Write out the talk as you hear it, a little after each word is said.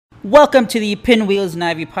Welcome to the Pinwheels and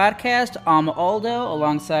Ivy podcast. I'm Aldo,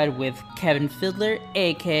 alongside with Kevin Fiddler,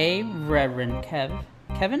 a.k.a. Reverend Kev.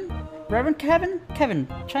 Kevin? Reverend Kevin? Kevin,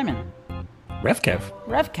 chime in. Rev Kev.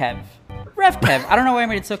 Rev Kev. Rev Kev. I don't know why I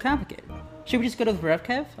made it so complicated. Should we just go to Rev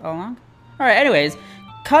Kev all along? Alright, anyways.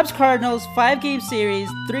 Cubs Cardinals, 5-game series,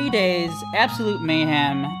 3 days, absolute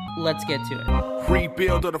mayhem. Let's get to it.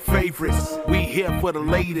 Rebuild of the favorites, we here for the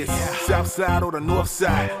latest. South side or the north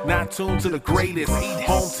side, not tuned to the greatest.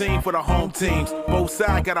 Home team for the home teams, both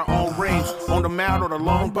sides got our own rings. On the mound or the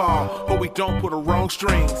long ball, but we don't pull the wrong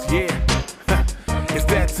strings, yeah. It's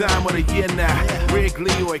that time of the year now.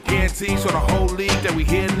 Wrigley or Ganty, so the whole league that we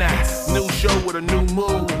here now. New show with a new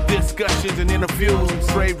mood, discussions and interviews.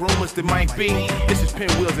 Trade rumors that might be, this is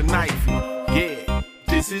Pinwheels and Ivy, yeah.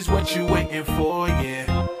 This is what you waiting for,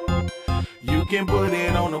 yeah. You can put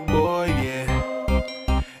it on the board,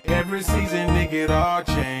 yeah. Every season, nigga, it all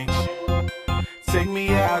change. Take me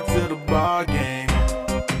out to the ball game.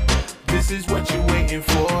 This is what you waiting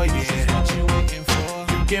for,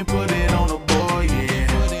 yeah. You can put it on the board,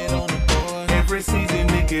 yeah. Every season,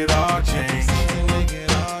 nigga, it all change.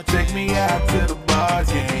 Take me out to the ball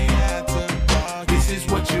game. This is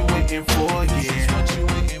what you waiting for,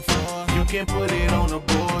 yeah. You can put it on the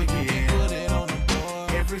board, yeah.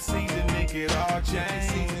 Every season, nigga, it all change.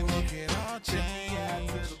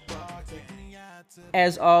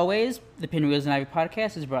 As always, the Pinwheels and Ivy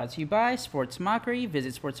podcast is brought to you by Sports Mockery.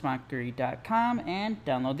 Visit sportsmockery.com and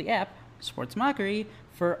download the app Sports Mockery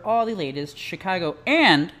for all the latest Chicago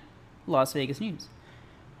and Las Vegas news.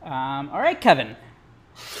 All right, Kevin.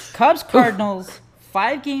 Cubs Cardinals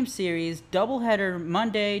 5-game series, doubleheader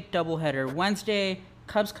Monday, doubleheader Wednesday.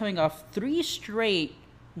 Cubs coming off 3 straight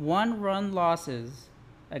 1-run losses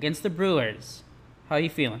against the Brewers. How are you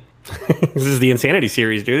feeling? This is the Insanity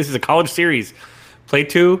series, dude. This is a college series.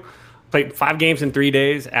 Played 5 games in 3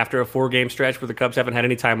 days after a 4-game stretch where the Cubs haven't had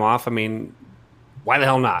any time off. I mean, why the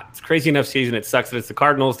hell not? It's a crazy enough season. It sucks that it's the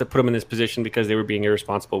Cardinals that put them in this position because they were being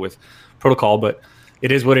irresponsible with protocol, but it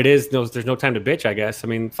is what it is. There's no time to bitch, I guess. I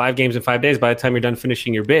mean, 5 games in 5 days, by the time you're done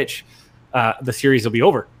finishing your bitch, the series will be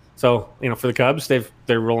over. So, for the Cubs,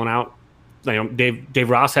 they're rolling out. Dave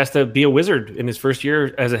Ross has to be a wizard in his first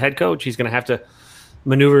year as a head coach. He's going to have to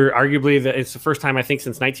maneuver. Arguably, it's the first time I think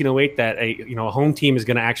since 1908 that a home team is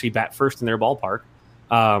going to actually bat first in their ballpark.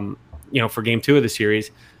 For Game 2 of the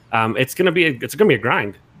series, it's going to be a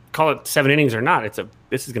grind. Call it 7 innings or not.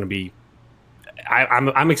 This is going to be.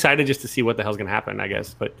 I'm excited just to see what the hell's going to happen, I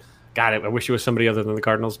guess. But God, I wish it was somebody other than the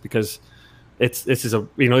Cardinals because. This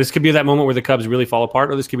could be that moment where the Cubs really fall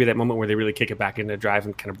apart, or this could be that moment where they really kick it back into drive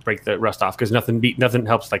and kind of break the rust off. Because nothing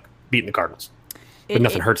helps like beating the Cardinals, but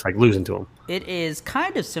nothing hurts like losing to them. It is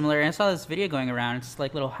kind of similar. And I saw this video going around. It's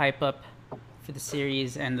like a little hype up for the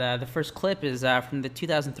series, and the first clip is from the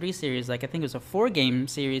 2003 series. Like I think it was a 4-game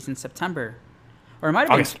series in September, or it might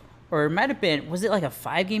have been. Was it like a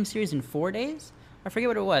 5-game series in 4 days? I forget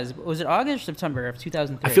what it was. Was it August or September of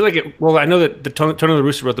 2003? I feel like it. Well, I know that Tony La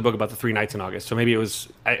Russa wrote the book about the 3 nights in August, so maybe it was.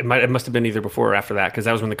 It must have been either before or after that, because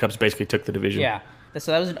that was when the Cubs basically took the division. Yeah.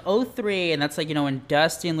 So that was in 2003, and that's like when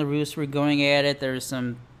Dusty and La Russa were going at it. There was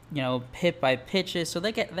some hit by pitches, so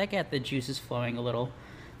that got the juices flowing a little.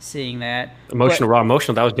 Seeing that raw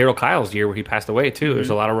emotional. That was Darryl Kyle's year where he passed away too. Mm-hmm.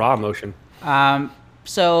 There's a lot of raw emotion.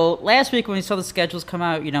 So last week when we saw the schedules come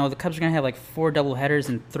out, the Cubs are gonna have like 4 doubleheaders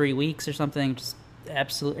in 3 weeks or something. Just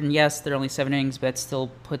absolute, and yes, they're only 7 innings, but that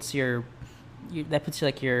still puts your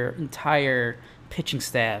entire pitching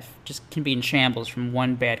staff just can be in shambles from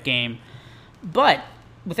one bad game. But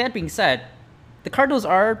with that being said, the Cardinals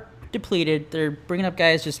are depleted. They're bringing up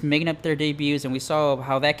guys just making up their debuts, and we saw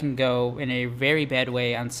how that can go in a very bad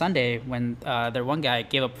way on Sunday when their one guy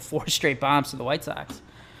gave up 4 straight bombs to the White Sox.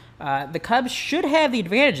 The Cubs should have the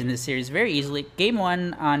advantage in this series very easily. Game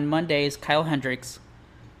 1 on Monday is Kyle Hendricks.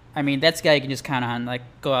 I mean, that's a guy you can just count on. Like,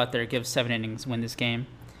 go out there, give 7 innings, win this game.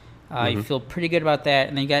 You feel pretty good about that.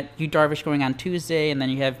 And then you got Yu Darvish going on Tuesday, and then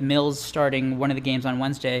you have Mills starting one of the games on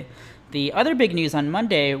Wednesday. The other big news on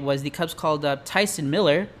Monday was the Cubs called up Tyson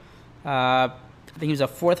Miller. I think he was a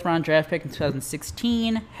 4th-round draft pick in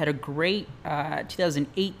 2016. Had a great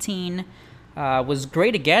 2018. Was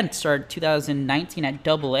great again to start 2019 at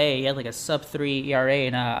Double-A. He had like a sub-3 ERA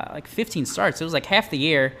and like 15 starts. It was like half the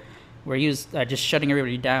year where he was just shutting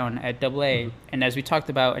everybody down at Double-A. Mm-hmm. And as we talked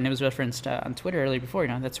about, and it was referenced on Twitter earlier before,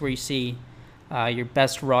 that's where you see your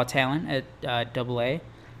best raw talent at Double-A.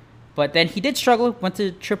 But then he did struggle, went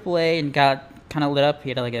to Triple-A and got kind of lit up. He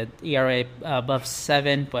had like an ERA above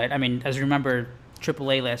 7. But, I mean, as you remember,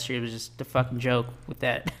 Triple-A last year was just a fucking joke with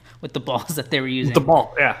the balls that they were using. The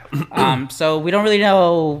ball, yeah. So we don't really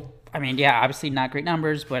know I mean, yeah, obviously not great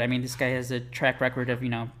numbers, but I mean, this guy has a track record of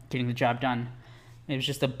getting the job done. It was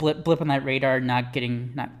just a blip on that radar, not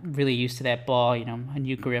really used to that ball, a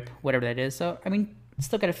new grip, whatever that is. So I mean,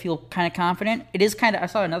 still got to feel kind of confident. It is kind of. I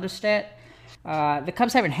saw another stat. The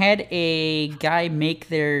Cubs haven't had a guy make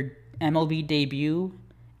their MLB debut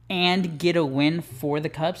and get a win for the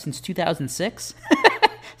Cubs since 2006.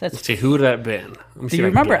 Let's see, who would that have been? Do you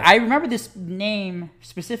remember? I remember this name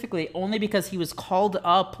specifically only because he was called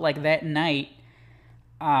up like that night.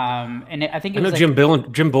 And I think it was Jim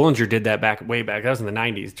Bollinger did that way back. That was in the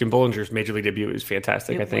 90s. Jim Bollinger's major league debut was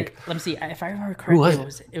fantastic, I think. Let me see. If I remember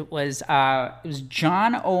correctly, it was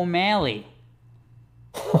John O'Malley.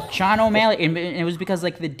 John O'Malley, and it was because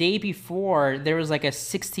like the day before there was like a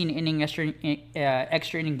 16-inning extra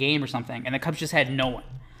inning game or something, and the Cubs just had no one.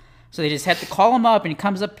 So they just had to call him up, and he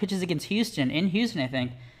comes up, pitches against Houston. In Houston, I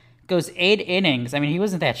think. Goes 8 innings. I mean, he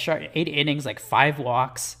wasn't that sharp. 8 innings, like 5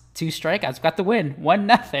 walks, 2 strikeouts. Got the win.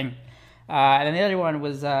 1-0. And then the other one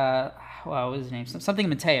was, what was his name? Something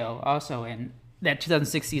Mateo, also in that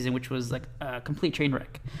 2006 season, which was like a complete train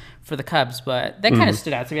wreck for the Cubs. But that kind of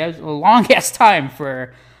stood out to me. That was a long-ass time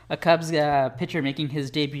for a Cubs pitcher making his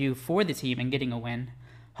debut for the team and getting a win.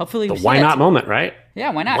 Hopefully, the why not moment, right?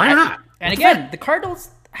 Yeah, why not? Why not? And again, the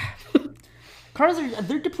Cardinals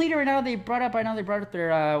they're depleted right now. They brought up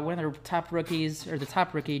their one of their top rookies, or the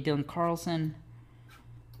top rookie, Dylan Carlson.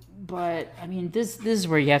 But I mean, this is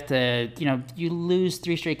where you have to, you lose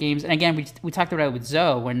 3 straight games. And again, we talked about it with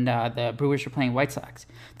Zoe when the Brewers were playing White Sox.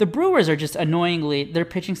 The Brewers are just their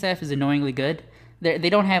pitching staff is annoyingly good. They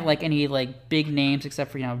don't have like any like big names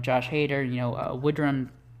except for Josh Hader. Woodrum,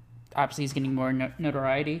 obviously he's getting more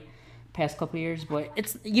notoriety past couple of years, but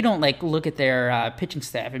you don't like look at their pitching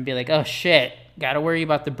staff and be like, oh shit, gotta worry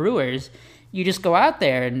about the Brewers. You just go out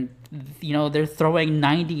there and they're throwing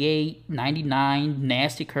 98, 99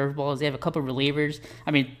 nasty curveballs. They have a couple of relievers.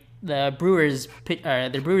 I mean, the Brewers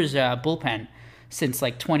bullpen since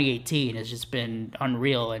like 2018 has just been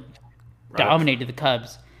unreal and dominated the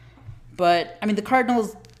Cubs. But I mean, the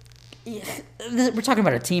Cardinals, we're talking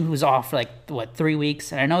about a team who's off for like 3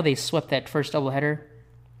 weeks, and I know they swept that first doubleheader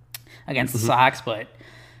against the Sox, but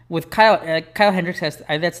with Kyle Hendricks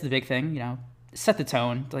that's the big thing, set the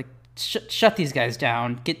tone, like shut these guys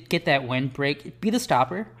down, get that win, be the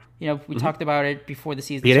stopper. We talked about it before the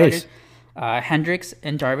season started. Hendricks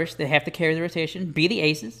and Darvish, they have to carry the rotation, be the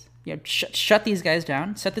aces, shut these guys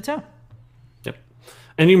down, set the tone. Yep.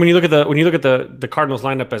 And when you look at the Cardinals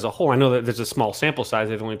lineup as a whole, I know that there's a small sample size.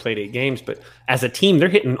 They've only played 8 games, but as a team, they're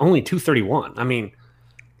hitting only 231. I mean,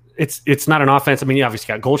 it's not an offense. I mean, you obviously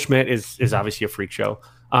got Goldschmidt is obviously a freak show.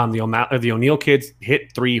 The O'Neill kids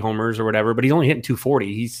hit 3 homers or whatever, but he's only hitting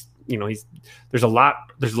 240. There's a lot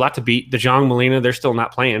to beat. DeJong, Molina, they're still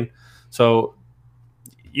not playing. So,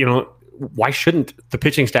 why shouldn't the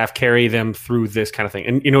pitching staff carry them through this kind of thing?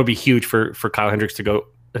 And it'd be huge for Kyle Hendricks to go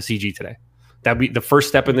a CG today. That'd be the first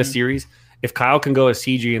step in this series. If Kyle can go a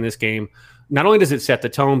CG in this game, not only does it set the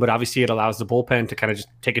tone, but obviously it allows the bullpen to kind of just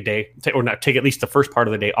take a day, or not take at least the first part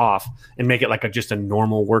of the day off and make it like just a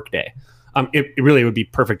normal work day. It really would be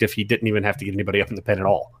perfect if he didn't even have to get anybody up in the pen at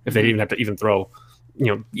all. If they didn't even have to even throw,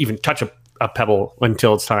 even touch a pebble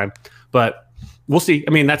until it's time. But we'll see.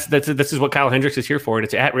 I mean, this is what Kyle Hendricks is here for, and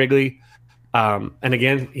it's at Wrigley. And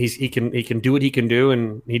again, he can do what he can do,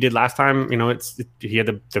 and he did last time. He had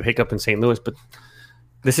the hiccup in St. Louis, but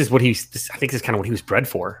this is what I think this is kind of what he was bred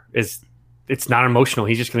for. It's not emotional.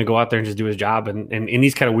 He's just going to go out there and just do his job. And in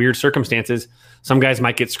these kind of weird circumstances, some guys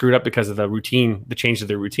might get screwed up because of the routine, the change of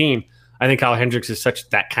their routine. I think Kyle Hendricks is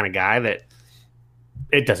that kind of guy that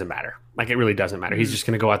it doesn't matter. Like, it really doesn't matter. He's just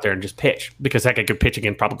going to go out there and just pitch, because that guy could pitch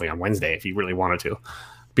again probably on Wednesday if he really wanted to,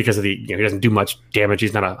 because of he doesn't do much damage.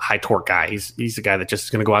 He's not a high torque guy. He's a guy that just is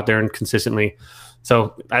going to go out there and consistently.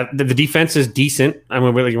 So the defense is decent. I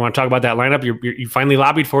mean, whether you want to talk about that lineup, you finally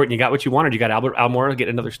lobbied for it and you got what you wanted. You got Albert Almora get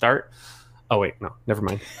another start. Oh wait, no, never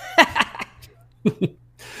mind.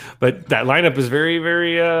 But that lineup is very,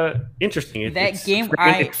 very interesting.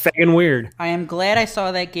 It's fucking weird. I am glad I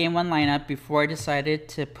saw that Game 1 lineup before I decided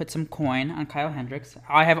to put some coin on Kyle Hendricks.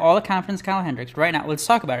 I have all the confidence in Kyle Hendricks. Right now, let's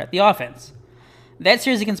talk about it. The offense. That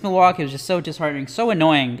series against Milwaukee was just so disheartening, so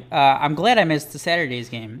annoying. I'm glad I missed Saturday's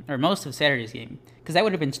game, or most of Saturday's game, because that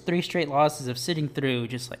would have been 3 straight losses of sitting through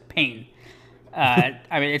just like pain. I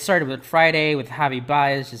mean, it started with Friday with Javi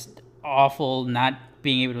Baez, just awful, not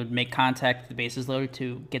being able to make contact with the bases loaded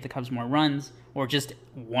to get the Cubs more runs, or just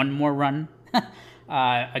one more run.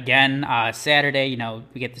 Again, Saturday,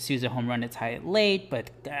 we get the Souza home run to tie it late, but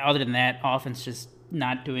other than that, offense just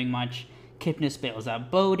not doing much. Kipnis bails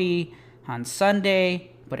out Bodie. On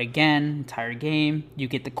Sunday, But again, entire game, you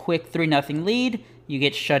get the quick 3-0 lead. You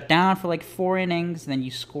get shut down for like 4 innings, then you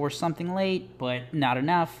score something late, but not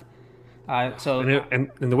enough. And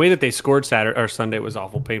the way that they scored Saturday or Sunday was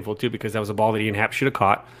awful painful too, because that was a ball that Ian Happ should have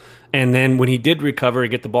caught. And then when he did recover and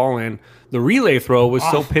get the ball in, the relay throw was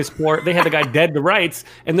so piss poor. They had the guy dead to rights,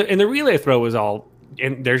 and the relay throw was all.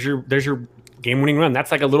 And there's your game winning run.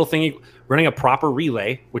 That's like a little thing. Running a proper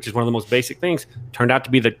relay, which is one of the most basic things, turned out to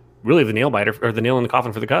be the nail biter or the nail in the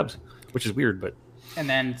coffin for the Cubs, which is weird, but. And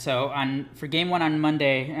then so for game 1 on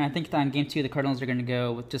Monday, and I think on game 2 the Cardinals are going to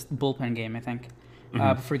go with just the bullpen game. I think.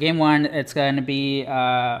 But for game 1, it's going to be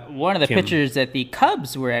one of the pitchers that the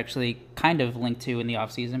Cubs were actually kind of linked to in the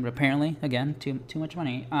offseason, but apparently, again, too much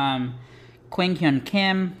money. Kwang Hyun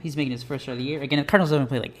Kim, he's making his first start of the year. Again, the Cardinals only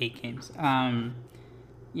play like 8 games.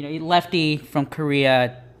 Lefty from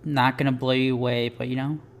Korea, not going to blow you away, but,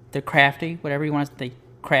 they're crafty, whatever you want to say.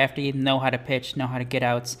 Crafty, know how to pitch, know how to get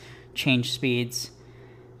outs, change speeds.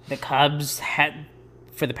 The Cubs had...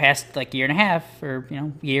 for the past year and a half, or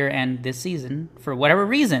year and this season, for whatever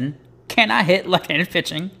reason, cannot hit left-handed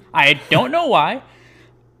pitching. I don't know why.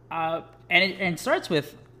 And it starts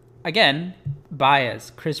with, again,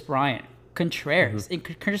 Baez, Chris Bryant, Contreras.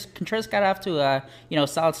 Contreras got off to a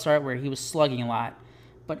solid start where he was slugging a lot,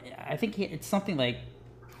 but I think it's something like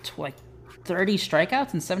 30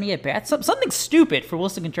 strikeouts and 70 at bats, something stupid for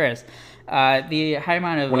Wilson Contreras. The high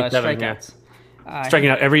amount of strikeouts. Yeah. Striking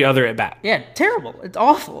out every other at bat. Yeah, terrible. It's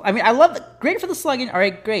awful. I mean, I love great for the slugging. All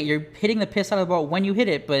right, great. You're hitting the piss out of the ball when you hit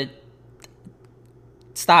it, but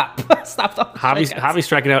stop. Stop the Javi's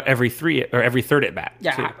striking out every third at bat.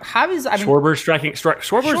 Yeah, too. Javi's.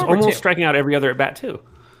 Schwarber's almost striking out every other at bat too.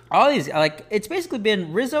 All these it's basically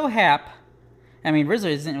been Rizzo, Happ. I mean, Rizzo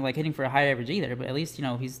isn't hitting for a high average either, but at least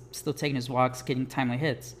he's still taking his walks, getting timely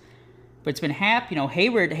hits. But it's been Happ,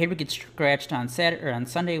 Hayward gets scratched on Saturday or on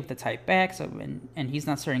Sunday with the tight back, so and he's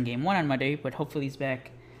not starting game 1 on Monday, but hopefully he's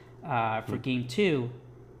back for game 2.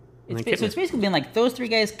 So it's basically been those 3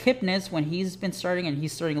 guys. Kipnis when he's been starting, and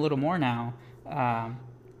he's starting a little more now.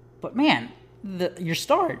 But man, your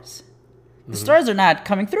stars, the stars are not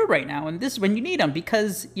coming through right now, and this is when you need them,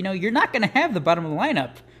 because you're not going to have the bottom of the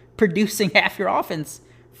lineup producing half your offense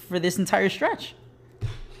for this entire stretch.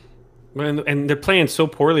 And they're playing so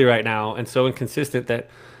poorly right now and so inconsistent that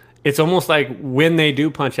it's almost like when they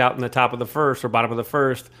do punch out in the top of the first or bottom of the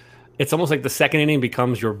first, it's almost like the second inning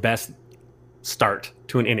becomes your best start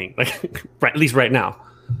to an inning, at least right now,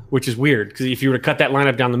 which is weird because if you were to cut that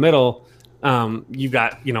lineup down the middle, you've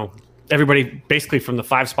got everybody basically from the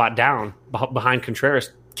 5 spot down behind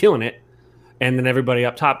Contreras killing it, and then everybody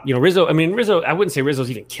up top. Rizzo. I wouldn't say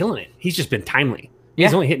Rizzo's even killing it. He's just been timely.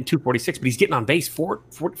 He's only hitting 246, but he's getting on base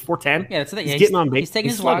 410. Yeah, that's the thing. He's getting on base. He's taking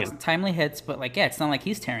his walks, timely hits, but it's not like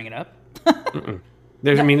he's tearing it up. And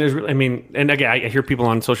again, I hear people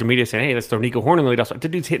on social media saying, "Hey, let's throw Nico Horn in the leadoff." The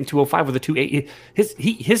dude's hitting 205 with a 2.8.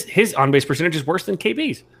 His on base percentage is worse than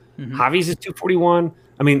KB's. Javi's is 241.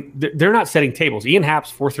 I mean, they're not setting tables. Ian Happ's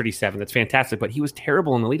 437. That's fantastic, but he was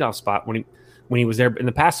terrible in the leadoff spot when he was there in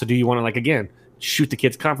the past. So, do you want to again shoot the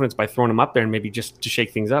kid's confidence by throwing him up there and maybe just to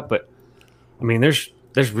shake things up? But I mean, there's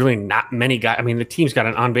really not many guys. I mean, the team's got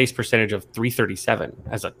an on-base percentage of 337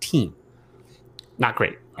 as a team. Not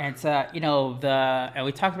great. And it's, and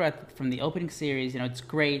we talked about from the opening series, it's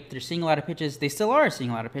great. They're seeing a lot of pitches. They still are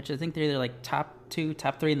seeing a lot of pitches. I think they're either top 2,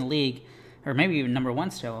 top 3 in the league, or maybe even number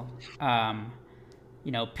 1 still.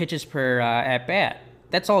 Pitches per at bat.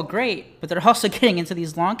 That's all great, but they're also getting into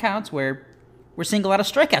these long counts where we're seeing a lot of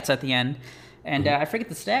strikeouts at the end. And I forget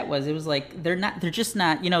the stat was. It was they're just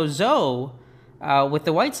not. Zoe. With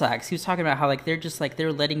the White Sox, he was talking about how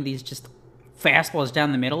they're letting these just fastballs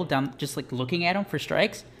down the middle, just looking at them for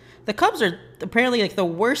strikes. The Cubs are apparently the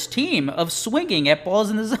worst team of swinging at balls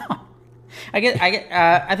in the zone. I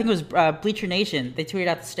think it was Bleacher Nation. They tweeted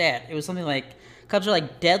out the stat. It was something like Cubs are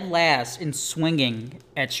dead last in swinging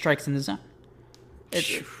at strikes in the zone.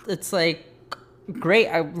 It's great.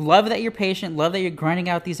 I love that you're patient. Love that you're grinding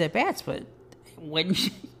out these at bats, but when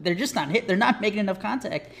they're just not hit, they're not making enough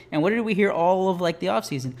contact. And what did we hear all of the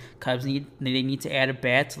offseason? Cubs need to add a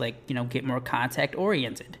bat to get more contact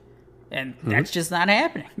oriented, and that's just not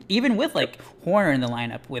happening. Even with Horner in the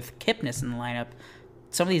lineup, with Kipnis in the lineup,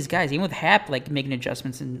 some of these guys, even with Happ making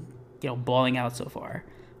adjustments and balling out so far,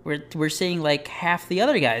 we're seeing half the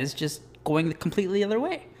other guys just going completely the other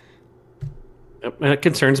way. And it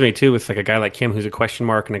concerns me too with a guy like Kim who's a question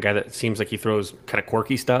mark and a guy that seems like he throws kind of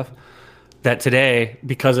quirky stuff. That today,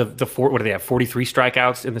 because of the 43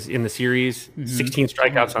 strikeouts in the series, 16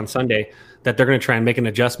 strikeouts on Sunday, that they're going to try and make an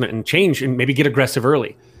adjustment and change and maybe get aggressive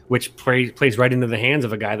early, which plays right into the hands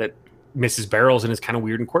of a guy that misses barrels and is kind of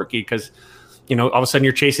weird and quirky because, all of a sudden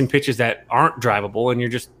you're chasing pitches that aren't drivable and you're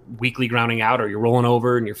just weakly grounding out, or you're rolling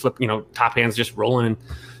over and you're flipping, top hand's just rolling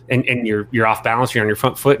and you're off balance, you're on your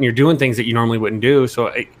front foot and you're doing things that you normally wouldn't do.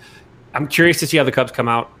 So I'm curious to see how the Cubs come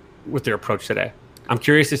out with their approach today. I'm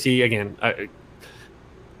curious to see, again,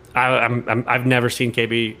 I've never seen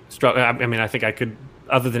KB struggle. I mean, I think I could,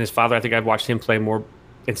 other than his father, I think I've watched him play more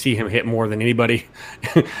and see him hit more than anybody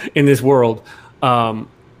in this world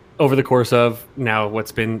over the course of now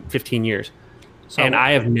what's been 15 years. And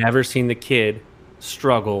I have never seen the kid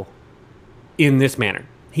struggle in this manner.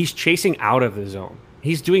 He's chasing out of the zone.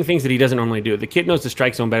 He's doing things that he doesn't normally do. The kid knows the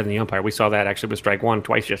strike zone better than the umpire. We saw that actually with strike one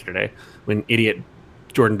twice yesterday when idiot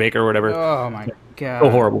Jordan Baker or whatever. Oh, my God. So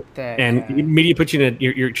horrible. And immediately puts you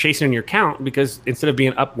you're chasing in your count because instead of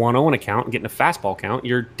being up 1-0 in a count and getting a fastball count,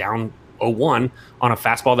 you're down 0-1 on a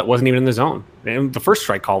fastball that wasn't even in the zone. And the first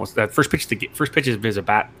strike call was that first pitch of his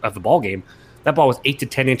bat of the ball game. That ball was 8 to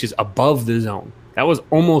 10 inches above the zone. That was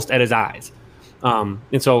almost at his eyes. And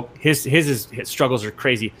so his struggles are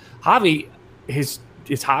crazy. Javi,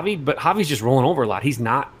 but Javi's just rolling over a lot. He's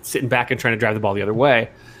not sitting back and trying to drive the ball the other way.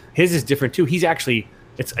 His is different too. He's actually,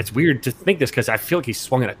 it's weird to think this because I feel like he's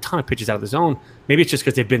swung at a ton of pitches out of the zone. Maybe it's just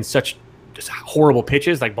because they've been such just horrible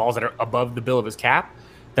pitches, like balls that are above the bill of his cap,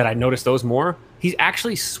 that I noticed those more. He's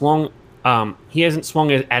actually swung. He hasn't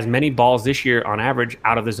swung as many balls this year on average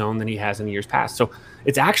out of the zone than he has in the years past. So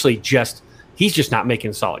it's actually just, he's just not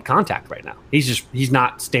making solid contact right now. He's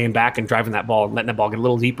not staying back and driving that ball and letting that ball get a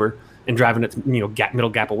little deeper and driving its middle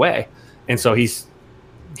gap away. And so he's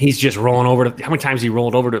just rolling over to, how many times he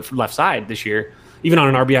rolled over to left side this year, even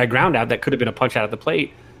on an RBI ground out that could have been a punch out at the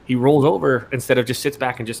plate. He rolls over instead of just sits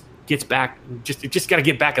back and just gets back. Just got to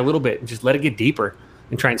get back a little bit and just let it get deeper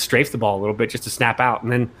and try and strafe the ball a little bit just to snap out.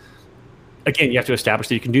 And then again, you have to establish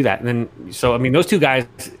that you can do that. And then, so, I mean, those two guys,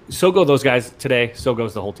 so go those guys today, so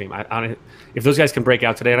goes the whole team. If those guys can break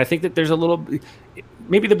out today, and I think that there's a little,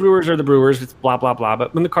 maybe the Brewers are the Brewers, it's blah, blah, blah.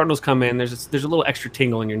 But when the Cardinals come in, there's a little extra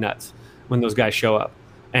tingle in your nuts when those guys show up.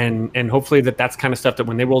 And hopefully that's kind of stuff that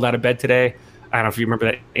when they rolled out of bed today, I don't know if you remember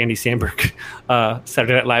that Andy Samberg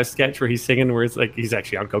Saturday Night Live sketch where he's singing, where it's like, he's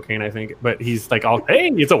actually on cocaine, I think, but he's like, all, hey,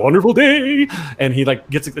 it's a wonderful day. And he like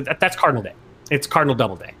gets, that's Cardinal day. It's Cardinal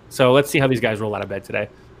double day. So let's see how these guys roll out of bed today.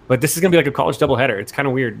 But this is going to be like a college doubleheader. It's kind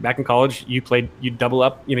of weird. Back in college, you double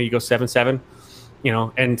up, you go 7-7,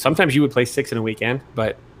 and sometimes you would play 6 in a weekend.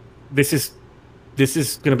 But this is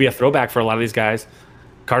going to be a throwback for a lot of these guys.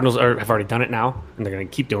 Cardinals have already done it now, and they're going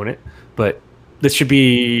to keep doing it. But this should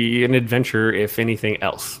be an adventure, if anything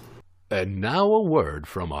else. And now a word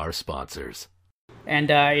from our sponsors. And,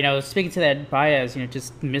 speaking to that Baez,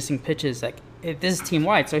 just missing pitches, like, this is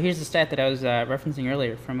team-wide. So here's the stat that I was referencing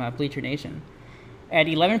earlier from Bleacher Nation. At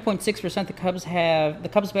 11.6%, the Cubs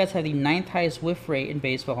bats have the 9th highest whiff rate in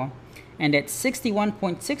baseball. And at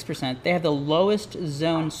 61.6%, they have the lowest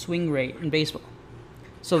zone swing rate in baseball.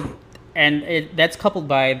 So, that's coupled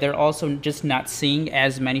by they're also just not seeing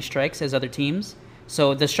as many strikes as other teams.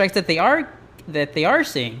 So the strikes that they are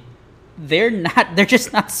seeing, they're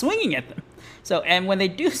just not swinging at them. So, and when they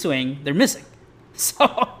do swing, they're missing.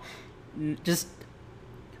 So, just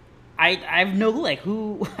I have no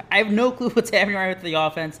clue what's happening right with the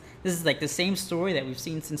offense. This is like the same story that we've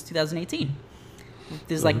seen since 2018.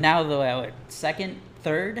 This is like now the second,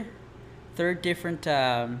 third different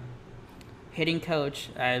hitting coach.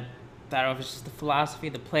 I don't know if it's just the philosophy,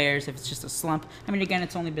 the players, if it's just a slump. I mean, again,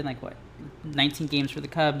 it's only been 19 games for the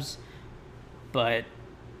Cubs, but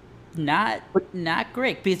not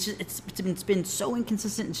great. But it's been so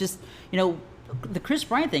inconsistent. It's just the Chris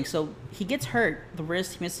Bryant thing. So he gets hurt, the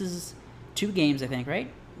wrist. He misses 2 games, I think,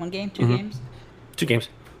 right? 1 game, 2 games. 2 games.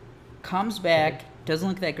 Comes back, doesn't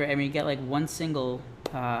look that great. I mean, he got 1 single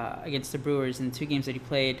against the Brewers in the 2 games that he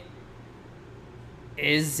played.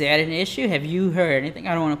 Is that an issue? Have you heard anything?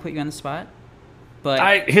 I don't want to put you on the spot,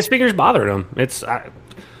 but his fingers bothered him.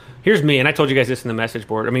 Here's me, and I told you guys this in the message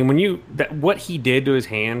board. I mean, what he did to his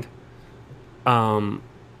hand,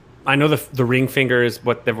 I know the ring finger is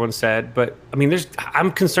what everyone said, but I mean, I'm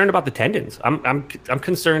concerned about the tendons. I'm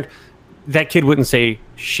concerned that kid wouldn't say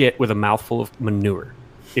shit with a mouthful of manure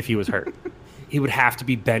if he was hurt. He would have to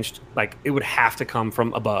be benched. It would have to come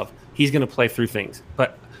from above. He's going to play through things,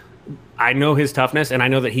 but I know his toughness, and I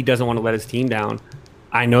know that he doesn't want to let his team down.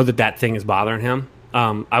 I know that thing is bothering him.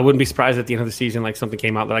 I wouldn't be surprised at the end of the season, something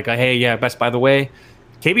came out that hey, yeah, by the way,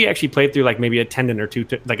 KB actually played through maybe a tendon or two,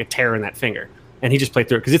 a tear in that finger. And he just played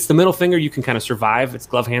through it because it's the middle finger. You can kind of survive. It's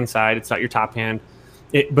glove hand side. It's not your top hand.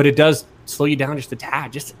 But it does slow you down just a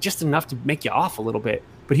tad, just enough to make you off a little bit.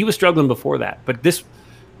 But he was struggling before that. But this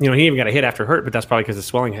he even got a hit after hurt, but that's probably because the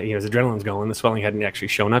swelling, his adrenaline's going. The swelling hadn't actually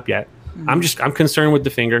shown up yet. Mm-hmm. I'm concerned with the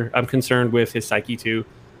finger. I'm concerned with his psyche too.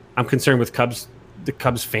 I'm concerned with the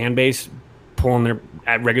Cubs fan base pulling their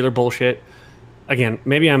regular bullshit. Again,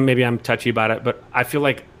 maybe I'm touchy about it, but I feel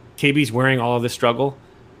like KB's wearing all of this struggle,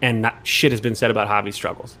 and not shit has been said about Javi's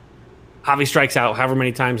struggles. Javi strikes out however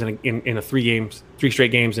many times in a 3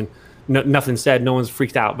 straight games, and nothing said. No one's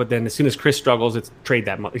freaked out. But then as soon as Chris struggles, it's trade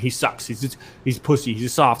that much. He sucks. He's pussy.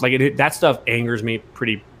 He's soft. Like that stuff angers me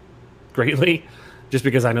pretty greatly, just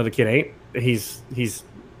because I know the kid ain't. He's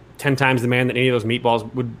 10 times the man that any of those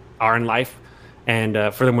meatballs are in life.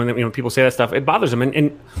 And for them, when people say that stuff, it bothers them.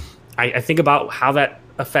 And I think about how that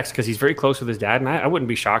affects, because he's very close with his dad, and I wouldn't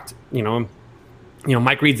be shocked.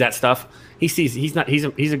 Mike reads that stuff. He sees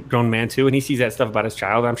he's a grown man too, and he sees that stuff about his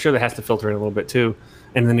child. I'm sure that has to filter in a little bit too.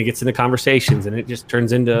 And then it gets into conversations, and it just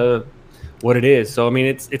turns into what it is. So I mean,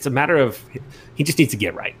 it's a matter of he just needs to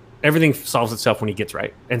get right. Everything solves itself when he gets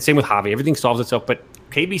right, and same with Javi. Everything solves itself, but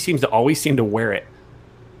KB seems to always wear it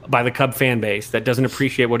by the Cub fan base that doesn't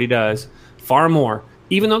appreciate what he does far more.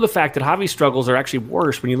 Even though the fact that Javi's struggles are actually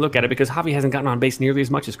worse when you look at it, because Javi hasn't gotten on base nearly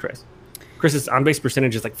as much as Chris. Chris's on base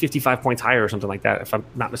percentage is like 55 points higher or something like that, if I'm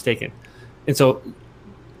not mistaken. And so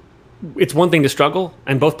it's one thing to struggle,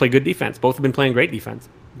 and both play good defense. Both have been playing great defense,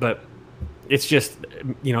 but it's just,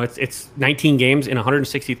 it's 19 games in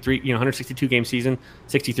 162 game season,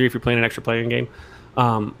 63 if you're playing an extra playing game.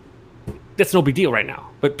 That's no big deal right now.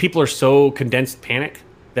 But people are so condensed panic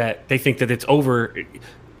that they think that it's over.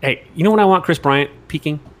 Hey, you know when I want Chris Bryant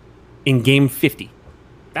peaking? In game 50.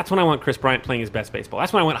 That's when I want Chris Bryant playing his best baseball.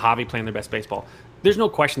 That's when I want Javi playing their best baseball. There's no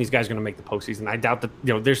question these guys are going to make the postseason. I doubt that,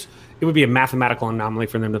 it would be a mathematical anomaly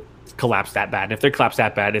for them to collapse that bad. And if they collapse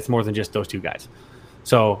that bad, it's more than just those two guys.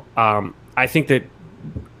 So I think that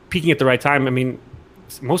peaking at the right time, I mean,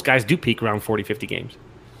 most guys do peak around 40, 50 games.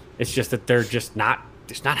 It's just that they're just not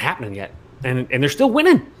happening yet. And they're still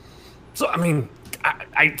winning. So, I mean,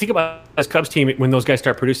 I think about this Cubs team when those guys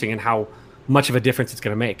start producing and how much of a difference it's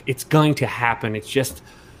going to make. It's going to happen. It's just,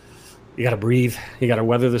 you got to breathe. You got to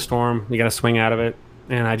weather the storm. You got to swing out of it.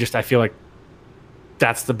 And I feel like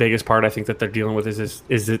that's the biggest part I think that they're dealing with is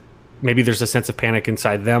that maybe there's a sense of panic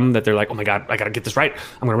inside them that they're like, oh my God, I got to get this right.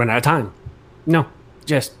 I'm going to run out of time. No,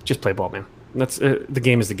 just play ball, man. That's the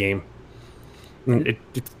game is the game.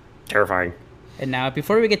 It's terrifying. And now,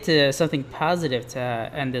 before we get to something positive to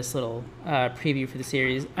end this little preview for the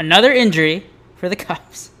series, another injury for the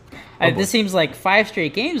Cubs. This seems like 5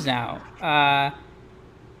 straight games now.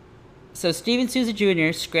 So Steven Souza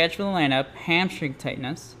Jr. scratched for the lineup, hamstring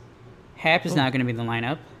tightness. Happ is not going to be in the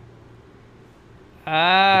lineup.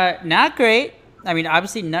 Not great. I mean,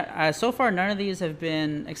 obviously, so far none of these have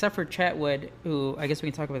been, except for Chatwood, who I guess we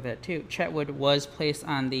can talk about that too. Chatwood was placed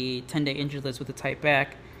on the 10-day injured list with a tight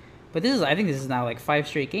back. But I think this is now like 5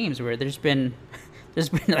 straight games where there's been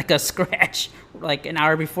like a scratch like an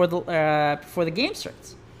hour before the game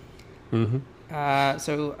starts. Mm-hmm.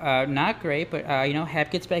 So not great, but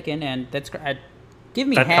Happ gets back in, and that's great. Give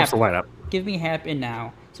me Happ. The lineup. Give me Happ in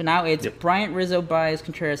now. So now it's Bryant, Rizzo, Baez,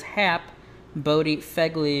 Contreras, Happ, Bodie,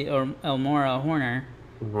 Fegley, or Elmora, Horner.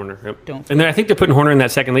 Yep. And then I think they're putting Horner in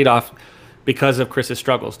that second leadoff because of Chris's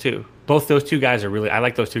struggles too. Both those two guys I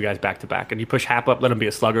like those two guys back to back. And you push Happ up, let him be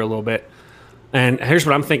a slugger a little bit. And here's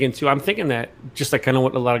what I'm thinking too. I'm thinking that just like kind of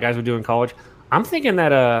what a lot of guys would do in college. I'm thinking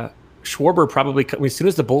that Schwarber probably, as soon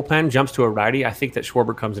as the bullpen jumps to a righty, I think that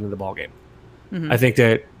Schwarber comes into the ballgame. Mm-hmm. I think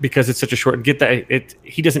that because it's such a short,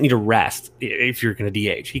 he doesn't need a rest if you're going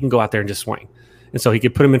to DH. He can go out there and just swing. And so he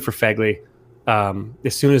could put him in for Fegley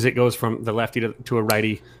as soon as it goes from the lefty to a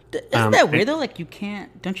righty. Isn't that weird though? Like you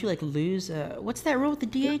can't, don't you like lose? What's that rule with the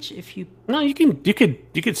DH? If you you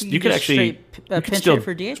could actually pinch hit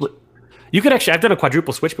for DH. You could actually. I've done a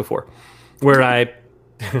quadruple switch before, where I.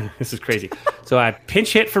 This is crazy. So I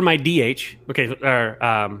pinch hit for my DH. Okay,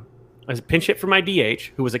 I pinch hit for my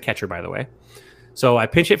DH, who was a catcher, by the way. So I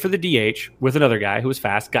pinch hit for the DH with another guy who was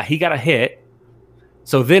fast. He got a hit.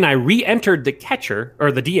 So then I re-entered the catcher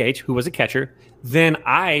or the DH, who was a catcher. Then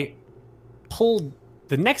I pulled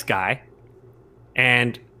the next guy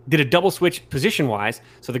and did a double switch position-wise.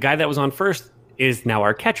 So the guy that was on first is now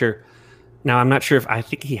our catcher. Now, I'm not sure I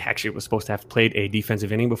think he actually was supposed to have played a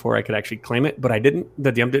defensive inning before I could actually claim it, but I didn't.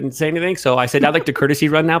 The DM didn't say anything. So I said, I'd like the courtesy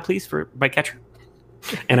run now, please, for my catcher.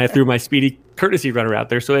 And I threw my speedy courtesy runner out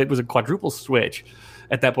there. So it was a quadruple switch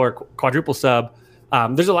at that point, quadruple sub.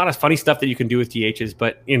 There's a lot of funny stuff that you can do with DHs,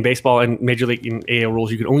 but in baseball and Major League in AL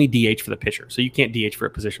rules, you can only DH for the pitcher. So you can't DH for a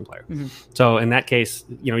position player. Mm-hmm. So in that case,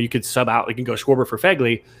 you could sub out. You can go Schwarber for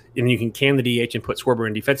Fegley, and you can can the DH and put Schwarber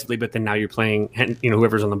in defensively, but then now you're playing,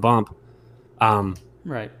 whoever's on the bump.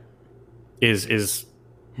 Right. is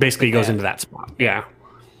basically goes into that spot. Yeah.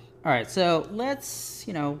 All right, so let's,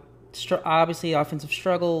 obviously offensive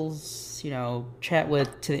struggles, chat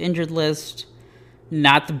to the injured list.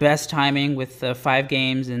 Not the best timing with 5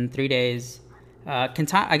 games in 3 days. I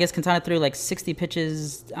guess Quintana threw like 60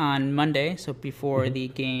 pitches on Monday, so before the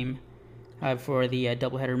game, for the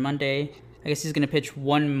doubleheader Monday. I guess he's going to pitch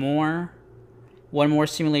one more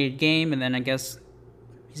simulated game, and then I guess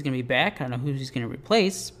he's going to be back. I don't know who he's going to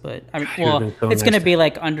replace, but it's going to be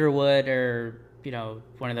like Underwood or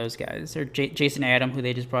one of those guys, or Jason Adam, who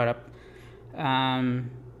they just brought up.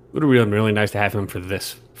 It would be really nice to have him for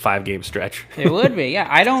this 5-game stretch. It would be, yeah.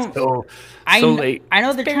 I don't. so late. I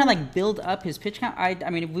know they're trying to like build up his pitch count. I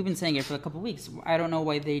mean, we've been saying it for a couple of weeks. I don't know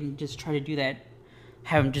why they just try to do that.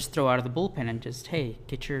 Have him just throw out of the bullpen and just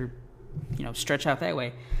get your, stretch out that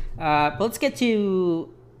way. But let's get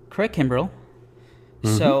to Craig Kimbrell.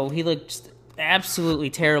 Mm-hmm. So he looked just absolutely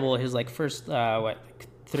terrible. His first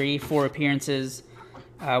 3-4 appearances.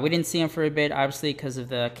 We didn't see him for a bit, obviously, because of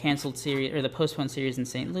the canceled series or the postponed series in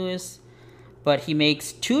St. Louis. But he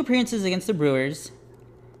makes 2 appearances against the Brewers,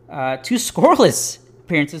 2 scoreless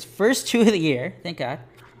appearances, first 2 of the year, thank God.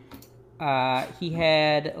 He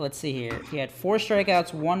had 4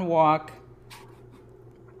 strikeouts, 1 walk,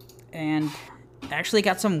 and actually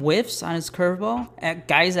got some whiffs on his curveball.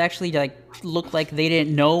 Guys actually looked like they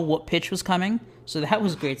didn't know what pitch was coming, so that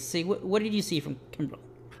was great to see. What did you see from Kimbrell?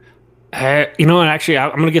 Actually,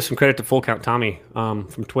 I'm going to give some credit to Full Count Tommy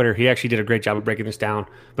from Twitter. He actually did a great job of breaking this down,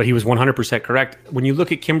 but he was 100% correct. When you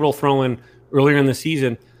look at Kimbrell throwing earlier in the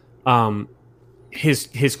season,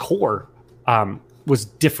 his core was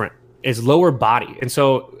different, his lower body, and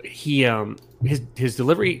so he his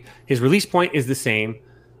delivery, his release point is the same.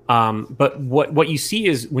 But what you see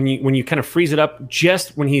is when you kind of freeze it up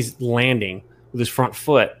just when he's landing with his front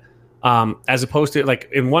foot. As opposed to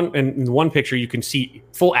in one picture, you can see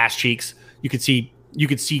full ass cheeks. You could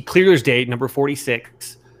see clear as day, number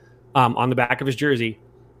 46, on the back of his jersey.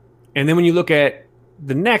 And then when you look at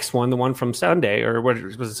the next one, the one from Sunday, or what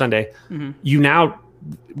was it, Sunday, mm-hmm.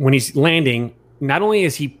 When he's landing, not only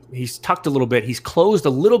is he's tucked a little bit, he's closed a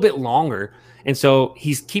little bit longer. And so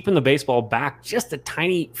he's keeping the baseball back just a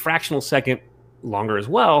tiny fractional second longer as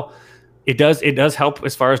well. It does help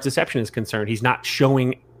as far as deception is concerned. He's not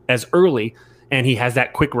showing as early, and he has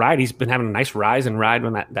that quick ride. He's been having a nice rise and ride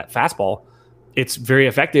on that fastball. It's very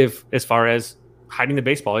effective as far as hiding the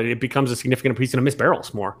baseball. It becomes a significant piece and miss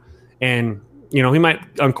barrels more. And, he might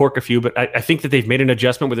uncork a few, but I think that they've made an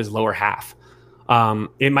adjustment with his lower half.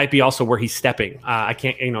 It might be also where he's stepping. I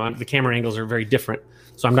can't, the camera angles are very different.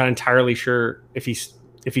 So I'm not entirely sure if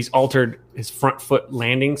he's altered his front foot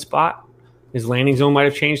landing spot. His landing zone might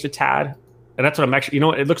have changed a tad. And that's what I'm actually,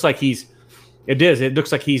 it looks like it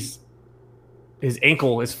looks like his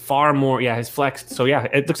ankle is far more, his flexed. So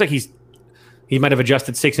it looks like he might have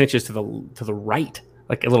adjusted 6 inches to the right,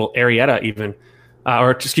 like a little Arrieta even,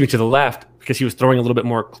 or excuse me, to the left, because he was throwing a little bit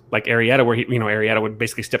more like Arrieta, where Arrieta would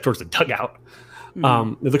basically step towards the dugout.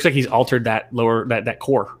 Mm-hmm. It looks like he's altered that lower, that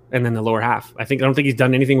core, and then the lower half. I don't think he's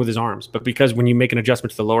done anything with his arms, but because when you make an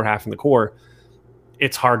adjustment to the lower half and the core,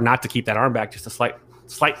 it's hard not to keep that arm back just a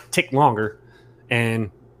slight tick longer,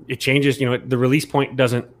 and it changes. The release point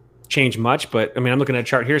doesn't change much, but I'm looking at a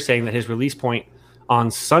chart here saying that his release point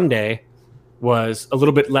on Sunday was a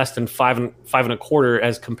little bit less than 5.25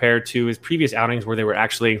 as compared to his previous outings where they were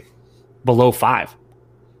actually below 5.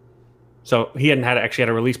 So he hadn't had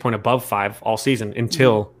a release point above 5 all season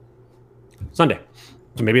until Sunday.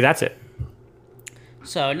 So maybe that's it.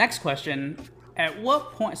 So next question, at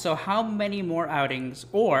what point, so how many more outings,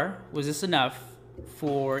 or was this enough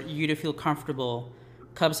for you to feel comfortable?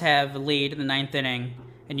 Cubs have a lead in the 9th inning,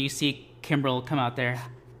 and you see Kimbrell come out there.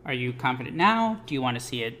 Are you confident now? Do you want to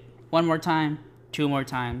see it one more time, 2 more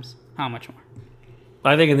times? How much more?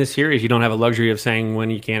 I think in this series, you don't have a luxury of saying when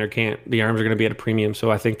you can or can't. The arms are going to be at a premium. So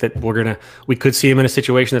I think that we could see him in a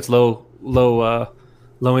situation that's low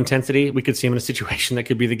intensity. We could see him in a situation that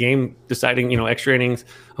could be the game deciding, extra innings.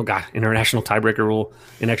 Oh God, international tiebreaker rule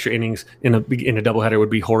in extra innings in a doubleheader would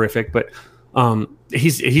be horrific. But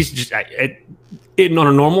he's just on a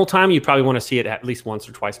normal time, you probably want to see it at least once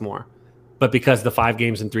or twice more. But because the 5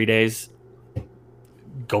 games in 3 days,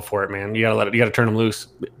 go for it, man. You gotta turn him loose,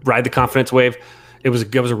 ride the confidence wave. It was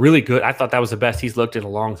a really good. I thought that was the best he's looked in a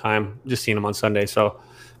long time. Just seeing him on Sunday, so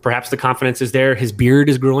perhaps the confidence is there. His beard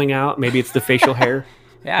is growing out. Maybe it's the facial hair.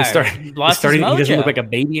 Yeah, he doesn't look like a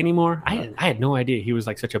baby anymore. I had no idea he was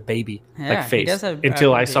like such a baby face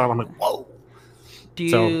until I saw him. I'm like, whoa.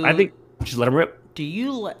 So I think just let him rip. Do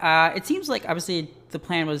you? It seems like obviously the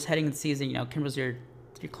plan was heading into the season. Kimbrell's your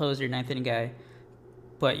closer, 9th inning guy.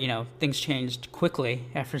 but things changed quickly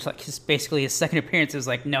after basically his second appearance. It was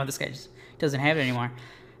like, no, this guy just doesn't have it anymore.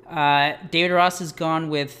 David Ross has gone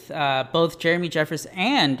with both Jeremy Jeffress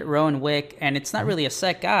and Rowan Wick, and it's not really a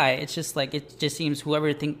set guy. It's just like it just seems whoever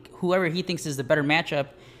he thinks is the better matchup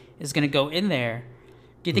is going to go in there.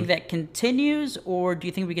 Do you think that continues, or do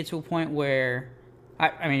you think we get to a point where,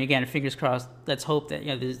 I mean, again, fingers crossed. Let's hope that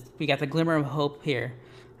we got the glimmer of hope here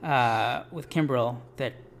with Kimbrel.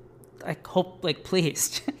 That I hope,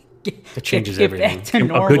 please, it changes get everything. Back to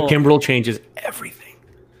normal. A good Kimbrel changes everything.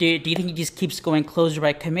 Do you think he just keeps going closer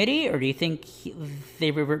by committee, or do you think they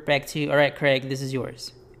revert back to, all right, Craig, this is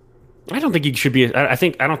yours? I don't think he should be. I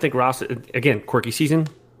don't think Ross, again, quirky season,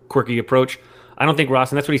 quirky approach. I don't think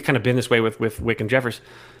Ross, and that's what he's kind of been this way with Wick and Jeffers.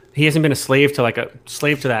 He hasn't been a slave to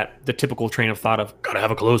the typical train of thought of gotta have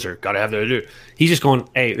a closer, gotta have the. He's just going,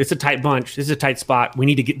 hey, it's a tight bunch. This is a tight spot. We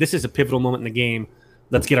need to get. This is a pivotal moment in the game.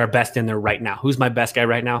 Let's get our best in there right now. Who's my best guy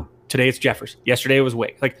right now? Today it's Jeffers. Yesterday it was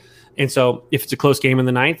Wick. And so if it's a close game in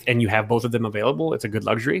the ninth and you have both of them available, it's a good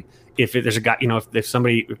luxury. If there's a guy, if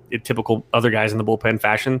somebody, typical other guys in the bullpen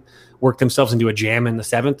fashion, work themselves into a jam in the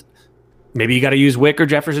seventh, maybe you got to use Wick or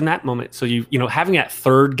Jeffers in that moment. So having that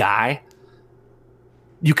third guy,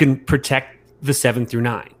 you can protect the 7 through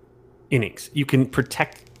 9 innings. You can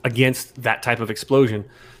protect against that type of explosion.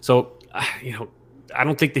 So, I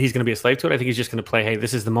don't think that he's going to be a slave to it. I think he's just going to play, hey,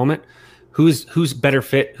 this is the moment. Who's better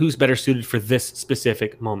fit, who's better suited for this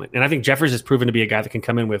specific moment. And I think Jeffers has proven to be a guy that can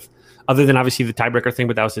come in with, other than obviously the tiebreaker thing,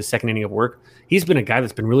 but that was his second inning of work. He's been a guy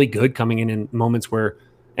that's been really good coming in moments where,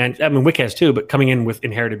 and I mean, Wick has too, but coming in with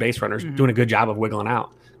inherited base runners, doing a good job of wiggling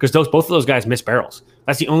out. Because both of those guys miss barrels.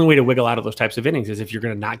 That's the only way to wiggle out of those types of innings is if you're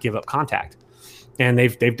going to not give up contact. And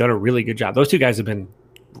they've done a really good job. Those two guys have been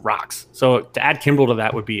rocks. So to add Kimbrel to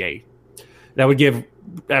that would be that would give.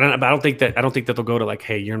 I don't think that they'll go to like,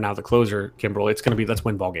 hey, you're now the closer, Kimbrel. It's going to be let's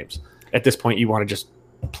win ball games. At this point, you want to just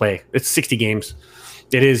play. It's 60 games.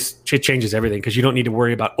 It changes everything because you don't need to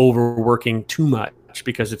worry about overworking too much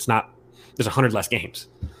because there's 100 less games.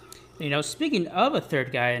 Speaking of a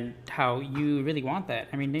third guy and how you really want that,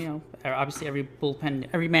 I mean, obviously every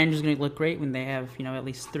manager is going to look great when they have, at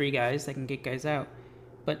least 3 guys that can get guys out.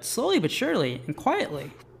 But slowly but surely and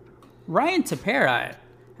quietly, Ryan Tepera,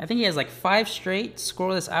 I think he has 5 straight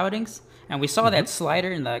scoreless outings. And we saw that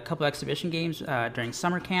slider in the couple exhibition games during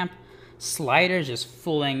summer camp. Slider's just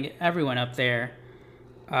fooling everyone up there.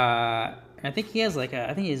 I think he has 11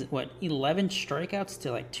 strikeouts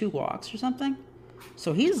to 2 walks or something.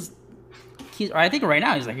 So I think right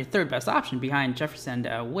now he's your third best option behind Jefferson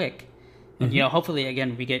and Wick. And, hopefully,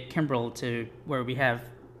 again, we get Kimbrel to where we have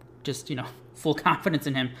just, full confidence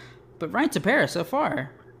in him. But Ryan Tepera so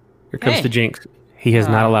far. Here comes the jinx. He has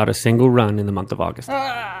not allowed a single run in the month of August.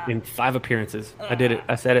 In 5 appearances. I did it.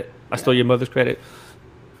 I said it. I stole your mother's credit.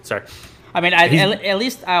 Sorry. I mean, at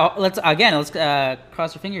least let's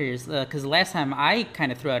cross our fingers because the last time I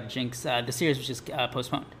kind of threw out a jinx, the series was just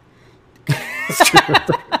postponed. That's true.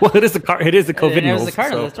 Well, it is the COVID. And it was the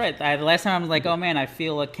Cardinals. So. That's right. The last time I was like, oh man, I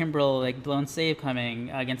feel a Kimbrel blown save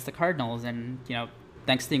coming against the Cardinals, and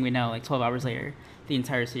next thing we know, 12 hours later, the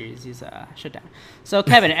entire series is shut down. So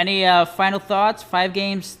Kevin, any final thoughts? 5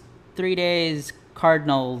 games, 3 days.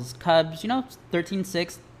 Cardinals, Cubs.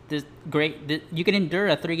 13-6. This great. You can endure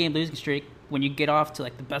a 3-game losing streak when you get off to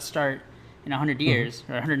the best start in 100 years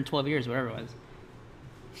or 112 years, whatever it was.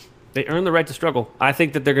 They earn the right to struggle. I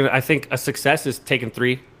think that I think a success is taking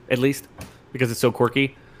 3 at least because it's so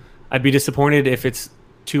quirky. I'd be disappointed if it's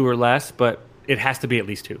 2 or less, but it has to be at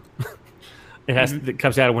least 2. It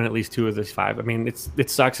comes out to win at least 2 of those 5. I mean, it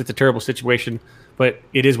sucks. It's a terrible situation, but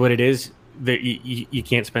it is what it is. You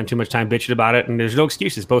can't spend too much time bitching about it, and there's no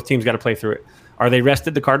excuses. Both teams got to play through it. Are they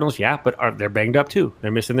rested, the Cardinals? Yeah, but they're banged up too. They're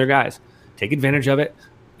missing their guys. Take advantage of it.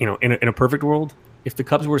 In a perfect world, if the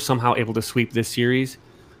Cubs were somehow able to sweep this series,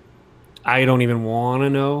 I don't even want to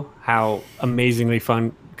know how amazingly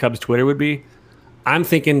fun Cubs Twitter would be. I'm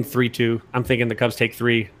thinking 3-2. I'm thinking the Cubs take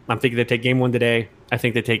 3. I'm thinking they take game 1 today. I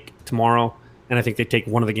think they take tomorrow, and I think they take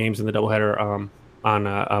one of the games in the doubleheader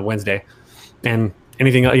on Wednesday. And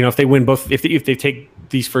anything, if they win both, if they take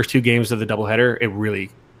these first 2 games of the doubleheader, it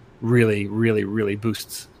really, really, really, really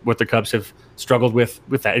boosts what the Cubs have struggled with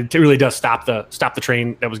that. It really does stop the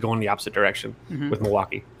train that was going the opposite direction with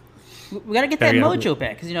Milwaukee. We got to get that mojo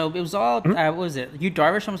back because, it was all, what was it? Yu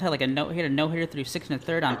Darvish almost had a no-hitter through 6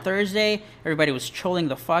 1/3 on Thursday. Everybody was trolling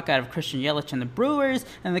the fuck out of Christian Yelich and the Brewers,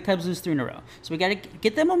 and the Cubs lose 3 in a row. So we got to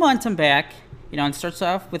get that momentum back, and it starts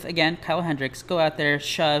off with, again, Kyle Hendricks. Go out there,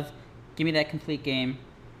 shove, give me that complete game.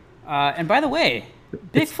 And by the way,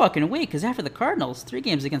 big fucking week because after the Cardinals, 3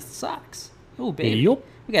 games against the Sox. Oh, baby. Yep.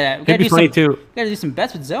 We gotta It'd be funny too. Gotta do some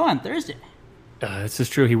bets with Zoe on Thursday. This is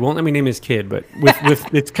true. He won't let me name his kid, but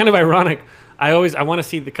with it's kind of ironic. I want to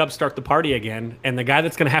see the Cubs start the party again, and the guy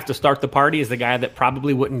that's going to have to start the party is the guy that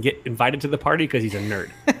probably wouldn't get invited to the party because he's a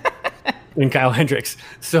nerd. And Kyle Hendricks.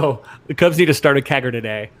 So the Cubs need to start a kegger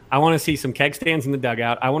today. I want to see some keg stands in the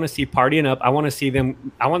dugout. I want to see partying up. I want to see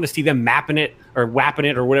them mapping it or whapping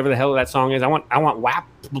it or whatever the hell that song is. I want whap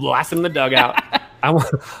blasting in the dugout. I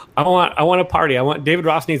want a party. I want David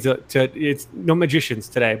Ross needs to it's no magicians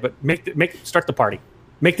today, but start the party.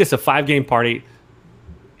 Make this a 5-game party.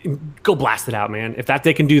 Go blast it out, man. If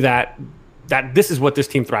they can do that, this is what this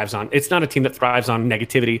team thrives on. It's not a team that thrives on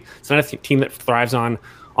negativity. It's not a team that thrives on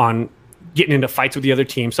getting into fights with the other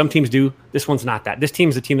team. Some teams do. This one's not that. This team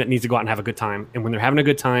is a team that needs to go out and have a good time. And when they're having a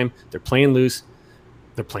good time, they're playing loose,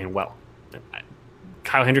 they're playing well.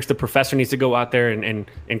 Kyle Hendricks, the professor, needs to go out there and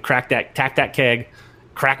tack that keg,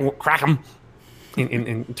 crack them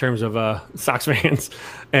in terms of Sox fans,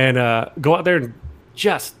 and go out there and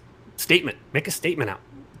just make a statement out.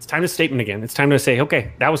 It's time to statement again. It's time to say,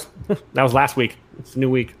 okay, that was last week. It's a new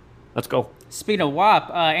week. Let's go. Speaking of WAP,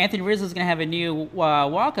 Anthony Rizzo is going to have a new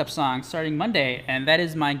walk-up song starting Monday, and that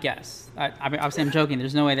is my guess. Obviously, I'm joking.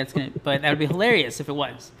 There's no way that's going to, but that would be hilarious if it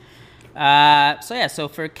was. So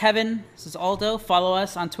for Kevin, this is Aldo. Follow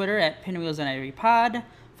us on Twitter at Pinwheels and Ivory Pod.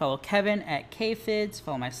 Follow Kevin at KFids.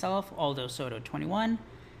 Follow myself, Aldo Soto 21.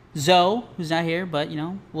 Zoe, who's not here, but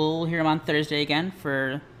we'll hear him on Thursday again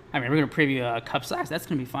we're going to preview Cubs Sox. That's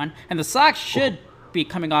going to be fun. And the Sox should be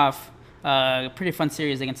coming off a pretty fun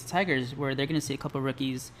series against the Tigers, where they're going to see a couple of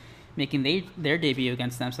rookies making their debut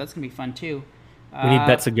against them. So that's going to be fun too. We need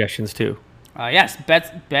bet suggestions too. Yes,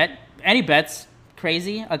 any bets.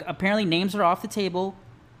 Crazy. Apparently, names are off the table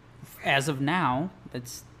as of now.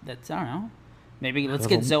 That's I don't know. Maybe let's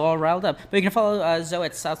get Zoe all riled up. But you can follow Zoe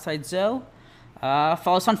at Southside Zoe.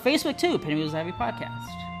 Follow us on Facebook too, Pinwheels Ivy Podcast.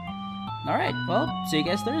 All right. Well, see you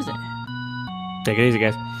guys Thursday. Take it easy,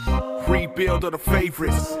 guys. Rebuild of the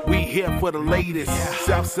favorites. We here for the latest.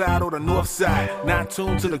 South side or the north side. Not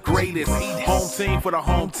tuned to the greatest. Home team for the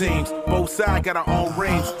home teams. Both sides got our own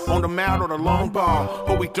rings. On the mound or the long ball.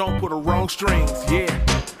 But we don't put the wrong strings. Yeah.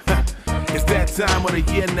 It's that time of the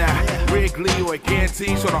year now. Wrigley or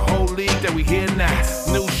Ganty, so the whole league that we hear now.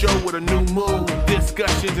 New show with a new mood.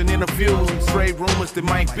 Discussions and interviews. Straight rumors that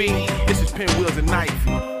might be. This is Pinwheels and Knife.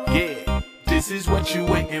 Yeah. This is what you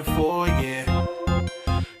waiting for, yeah.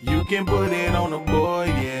 You can put it on the board,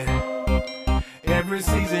 yeah. Every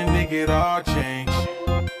season, nigga, it all change.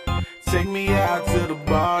 Take me out to the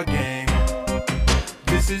ball game.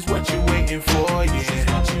 This is what you waiting for,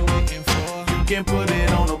 yeah. You can put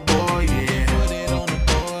it on the board,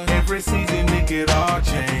 yeah. Every season, nigga, it all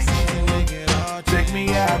change. Take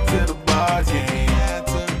me out to the ball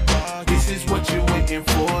game. This is what you waiting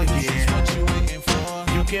for, yeah.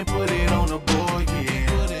 You can put it on the board, yeah.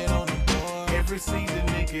 Every season,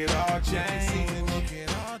 nigga, it all change.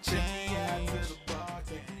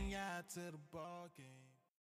 Take me out to the ball game.